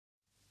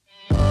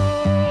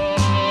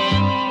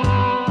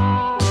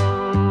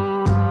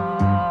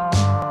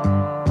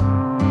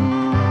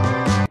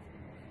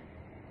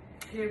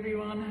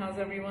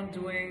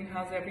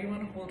how's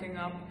everyone holding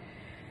up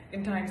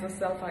in times of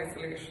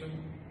self-isolation?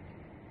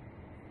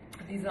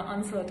 These are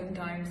uncertain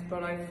times,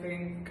 but I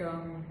think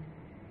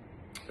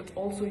it's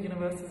also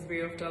universe's way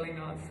of telling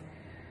us,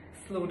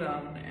 slow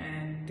down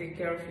and take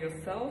care of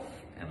yourself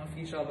and of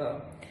each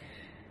other.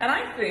 And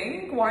I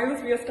think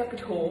whilst we are stuck at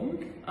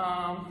home,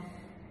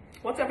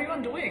 what's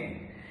everyone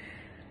doing?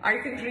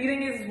 I think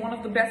reading is one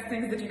of the best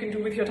things that you can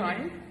do with your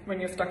time when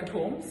you're stuck at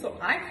home. So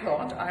I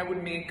thought I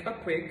would make a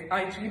quick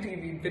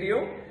IGTV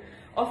video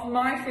of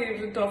my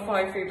top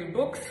 5 favorite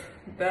books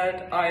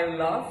that I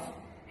love,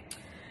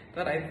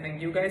 that I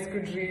think you guys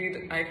could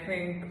read,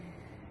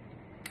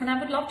 and I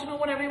would love to know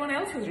what everyone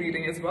else is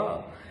reading as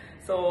well.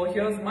 So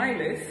here's my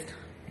list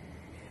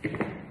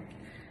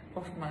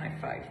of my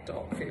 5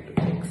 top favorite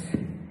books.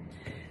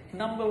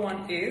 Number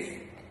 1 is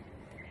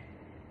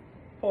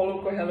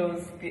Paulo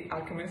Coelho's The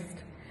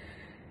Alchemist.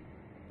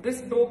 This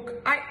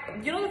book,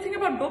 the thing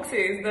about books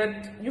is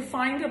that you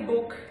find a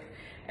book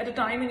at a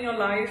time in your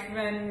life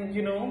when,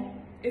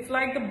 it's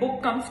like the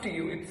book comes to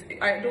you.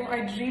 I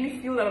really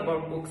feel that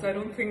about books. I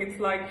don't think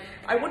it's like,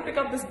 I would pick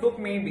up this book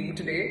maybe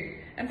today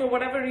and for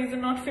whatever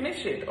reason not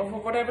finish it, or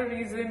for whatever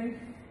reason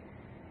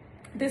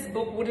this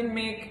book wouldn't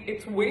make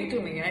its way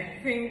to me. I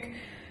think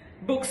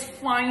books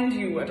find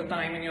you at a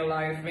time in your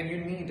life when you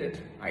need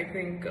it. I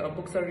think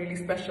books are really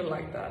special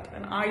like that.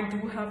 And I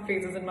do have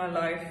phases in my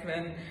life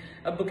when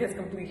a book has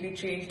completely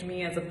changed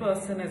me as a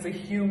person, as a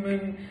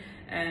human,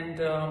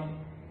 and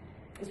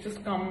it's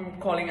just come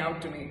calling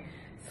out to me.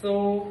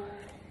 So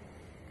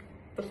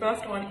the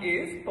first one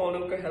is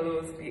Paulo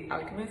Coelho's The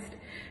Alchemist.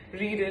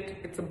 Read it.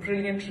 It's a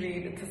brilliant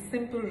read. It's a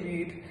simple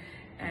read.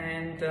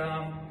 And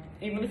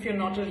even if you're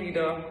not a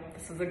reader,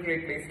 this is a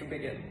great place to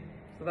begin.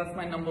 So that's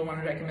my number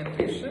 1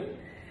 recommendation.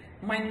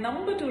 My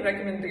number 2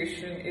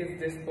 recommendation is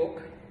this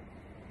book,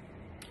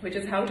 which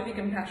is How to Be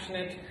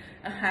Compassionate,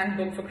 a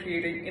handbook for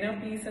creating inner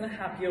peace in a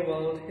happier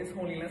world, His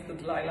Holiness the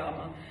Dalai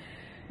Lama.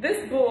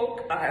 This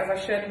book, as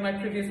I shared in my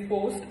previous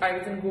post, I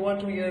was in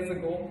Goa 2 years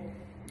ago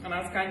and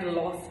I was kind of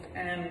lost,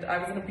 and I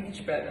was in a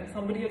beach bed and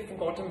somebody had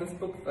forgotten this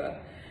book there.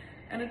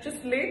 And it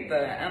just laid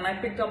there, and I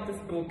picked up this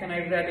book and I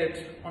read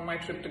it on my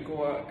trip to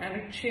Goa, and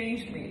it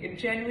changed me. It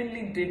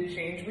genuinely did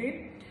change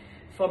me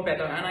for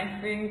better. And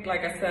I think,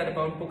 like I said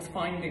about books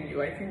finding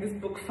you, I think this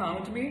book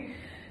found me.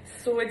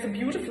 So it's a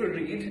beautiful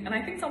read, and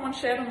I think someone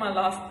shared on my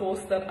last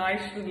post that I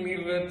should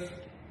leave it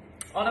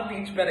on a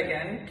beach bed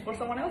again for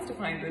someone else to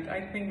find it,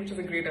 I think, which is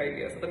a great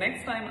idea. So the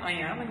next time I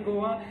am in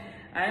Goa,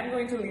 I am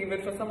going to leave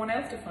it for someone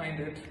else to find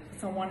it, for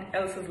someone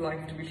else's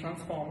life to be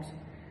transformed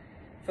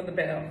for the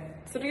better.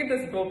 So read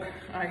this book.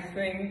 I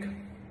think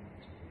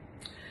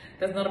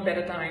there's not a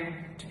better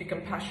time to be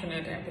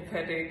compassionate,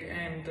 empathetic,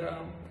 and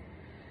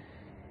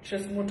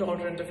just more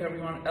tolerant of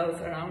everyone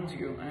else around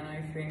you. And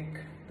I think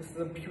this is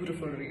a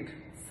beautiful read.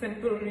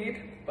 Simple read,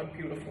 but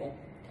beautiful.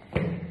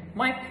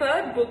 My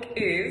third book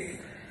is,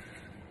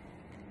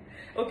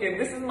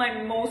 this is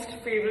my most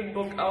favorite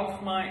book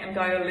of my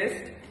entire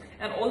list,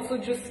 and also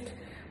just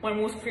my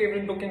most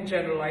favorite book in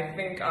general. I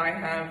think I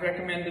have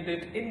recommended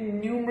it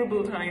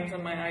innumerable times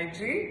on my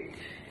IG.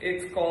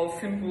 It's called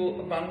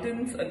Simple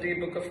Abundance, a day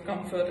book of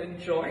comfort and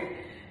joy.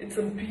 It's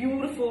a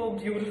beautiful,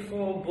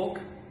 beautiful book.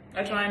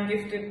 I try and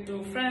gift it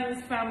to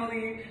friends,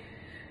 family,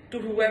 to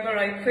whoever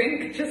I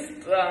think just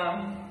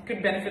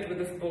could benefit with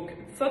this book.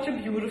 It's such a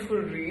beautiful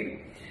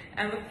read.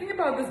 And the thing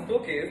about this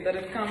book is that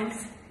it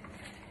comes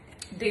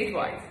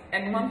date-wise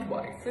and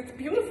month-wise. So it's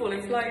beautiful.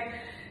 It's like,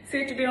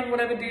 say today on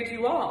whatever date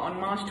you are, on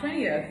March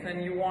 20th,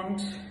 and you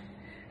want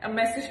a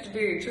message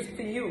today just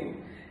for you.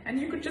 And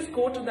you could just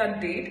go to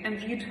that date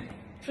and read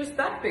just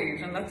that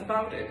page, and that's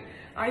about it.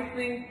 I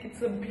think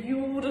it's a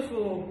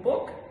beautiful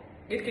book.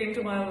 It came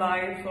to my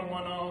life from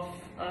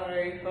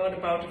I heard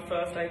about it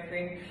first, I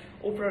think.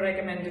 Oprah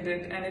recommended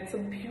it, and it's a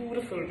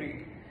beautiful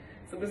read.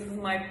 So this is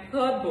my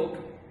third book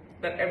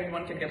that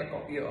everyone can get a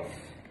copy of.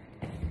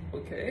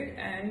 Okay,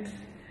 and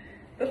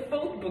the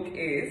fourth book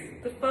is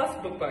the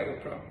first book by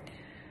Oprah.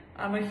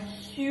 I'm a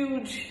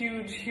huge,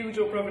 huge, huge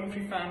Oprah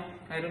Winfrey fan.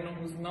 I don't know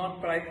who's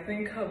not, but I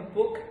think her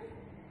book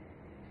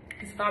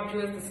is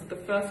fabulous. This is the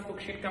first book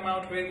she'd come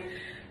out with,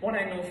 what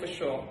I know for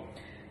sure.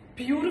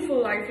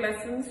 Beautiful life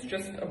lessons,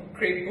 just a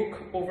great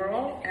book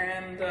overall,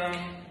 and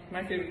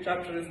my favorite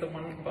chapter is the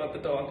one about the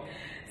dog.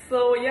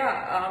 So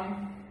yeah,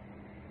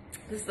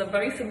 this is a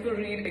very simple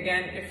read.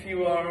 Again, if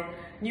you are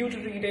new to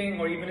reading,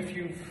 or even if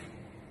you're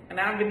an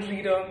avid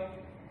reader,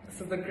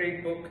 this is a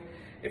great book.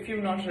 If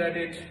you've not read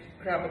it,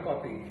 grab a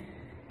copy.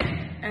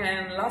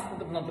 And last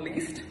but not the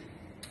least,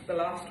 the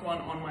last one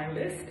on my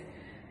list,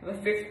 the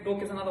 5th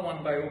book is another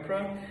one by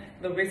Oprah,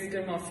 The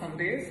Wisdom of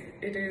Sundays.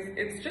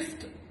 It's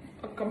just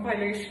a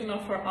compilation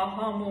of her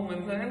aha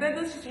moments, and then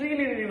this is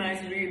really, really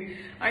nice read.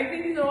 I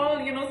think these are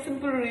all,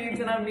 simple reads,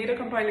 and I've made a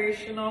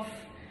compilation of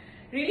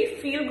really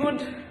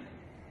feel-good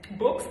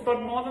books,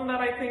 but more than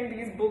that, I think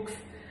these books,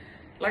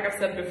 like I've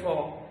said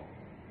before,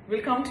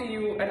 will come to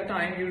you at a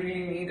time you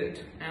really need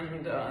it,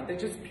 and they're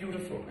just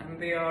beautiful, and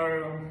they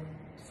are,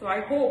 so I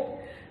hope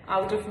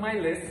out of my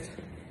list,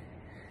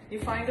 you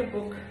find a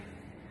book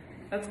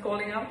that's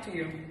calling out to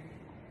you.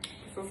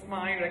 This is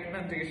my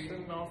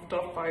recommendation of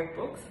top 5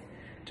 books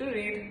to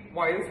read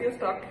whilst you're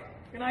stuck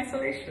in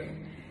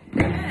isolation.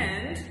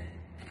 And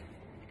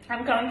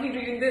I'm currently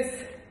reading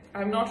this.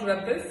 I've not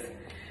read this.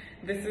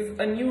 This is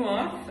A New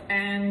Earth,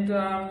 and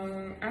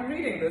I'm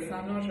reading this.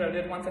 I've not read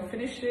it. Once I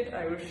finish it,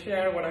 I will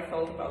share what I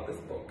felt about this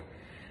book.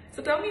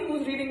 So tell me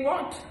who's reading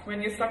what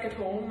when you're stuck at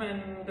home,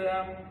 and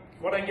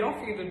what are your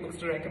favorite books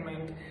to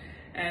recommend,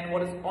 and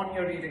what is on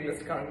your reading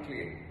list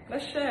currently.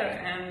 Let's share.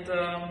 And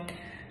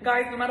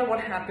guys, no matter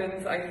what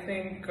happens, I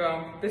think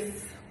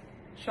this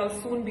shall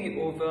soon be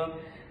over.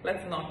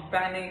 Let's not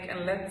panic,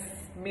 and let's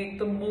make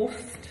the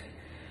most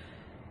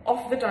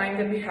of the time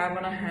that we have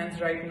on our hands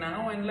right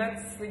now, and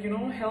let's,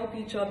 help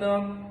each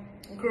other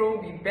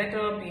grow, be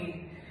better,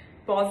 be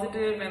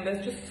positive. And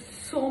there's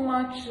just so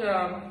much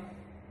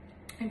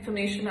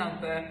information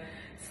out there,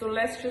 so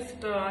let's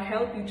just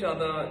help each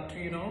other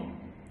to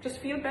just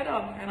feel better.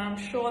 And I'm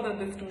sure that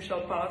this too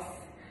shall pass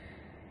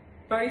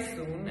very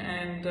soon.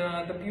 And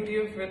the beauty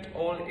of it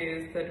all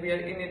is that we are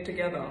in it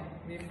together.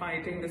 We're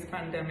fighting this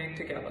pandemic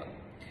together.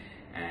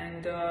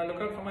 And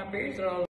look out for my page. There are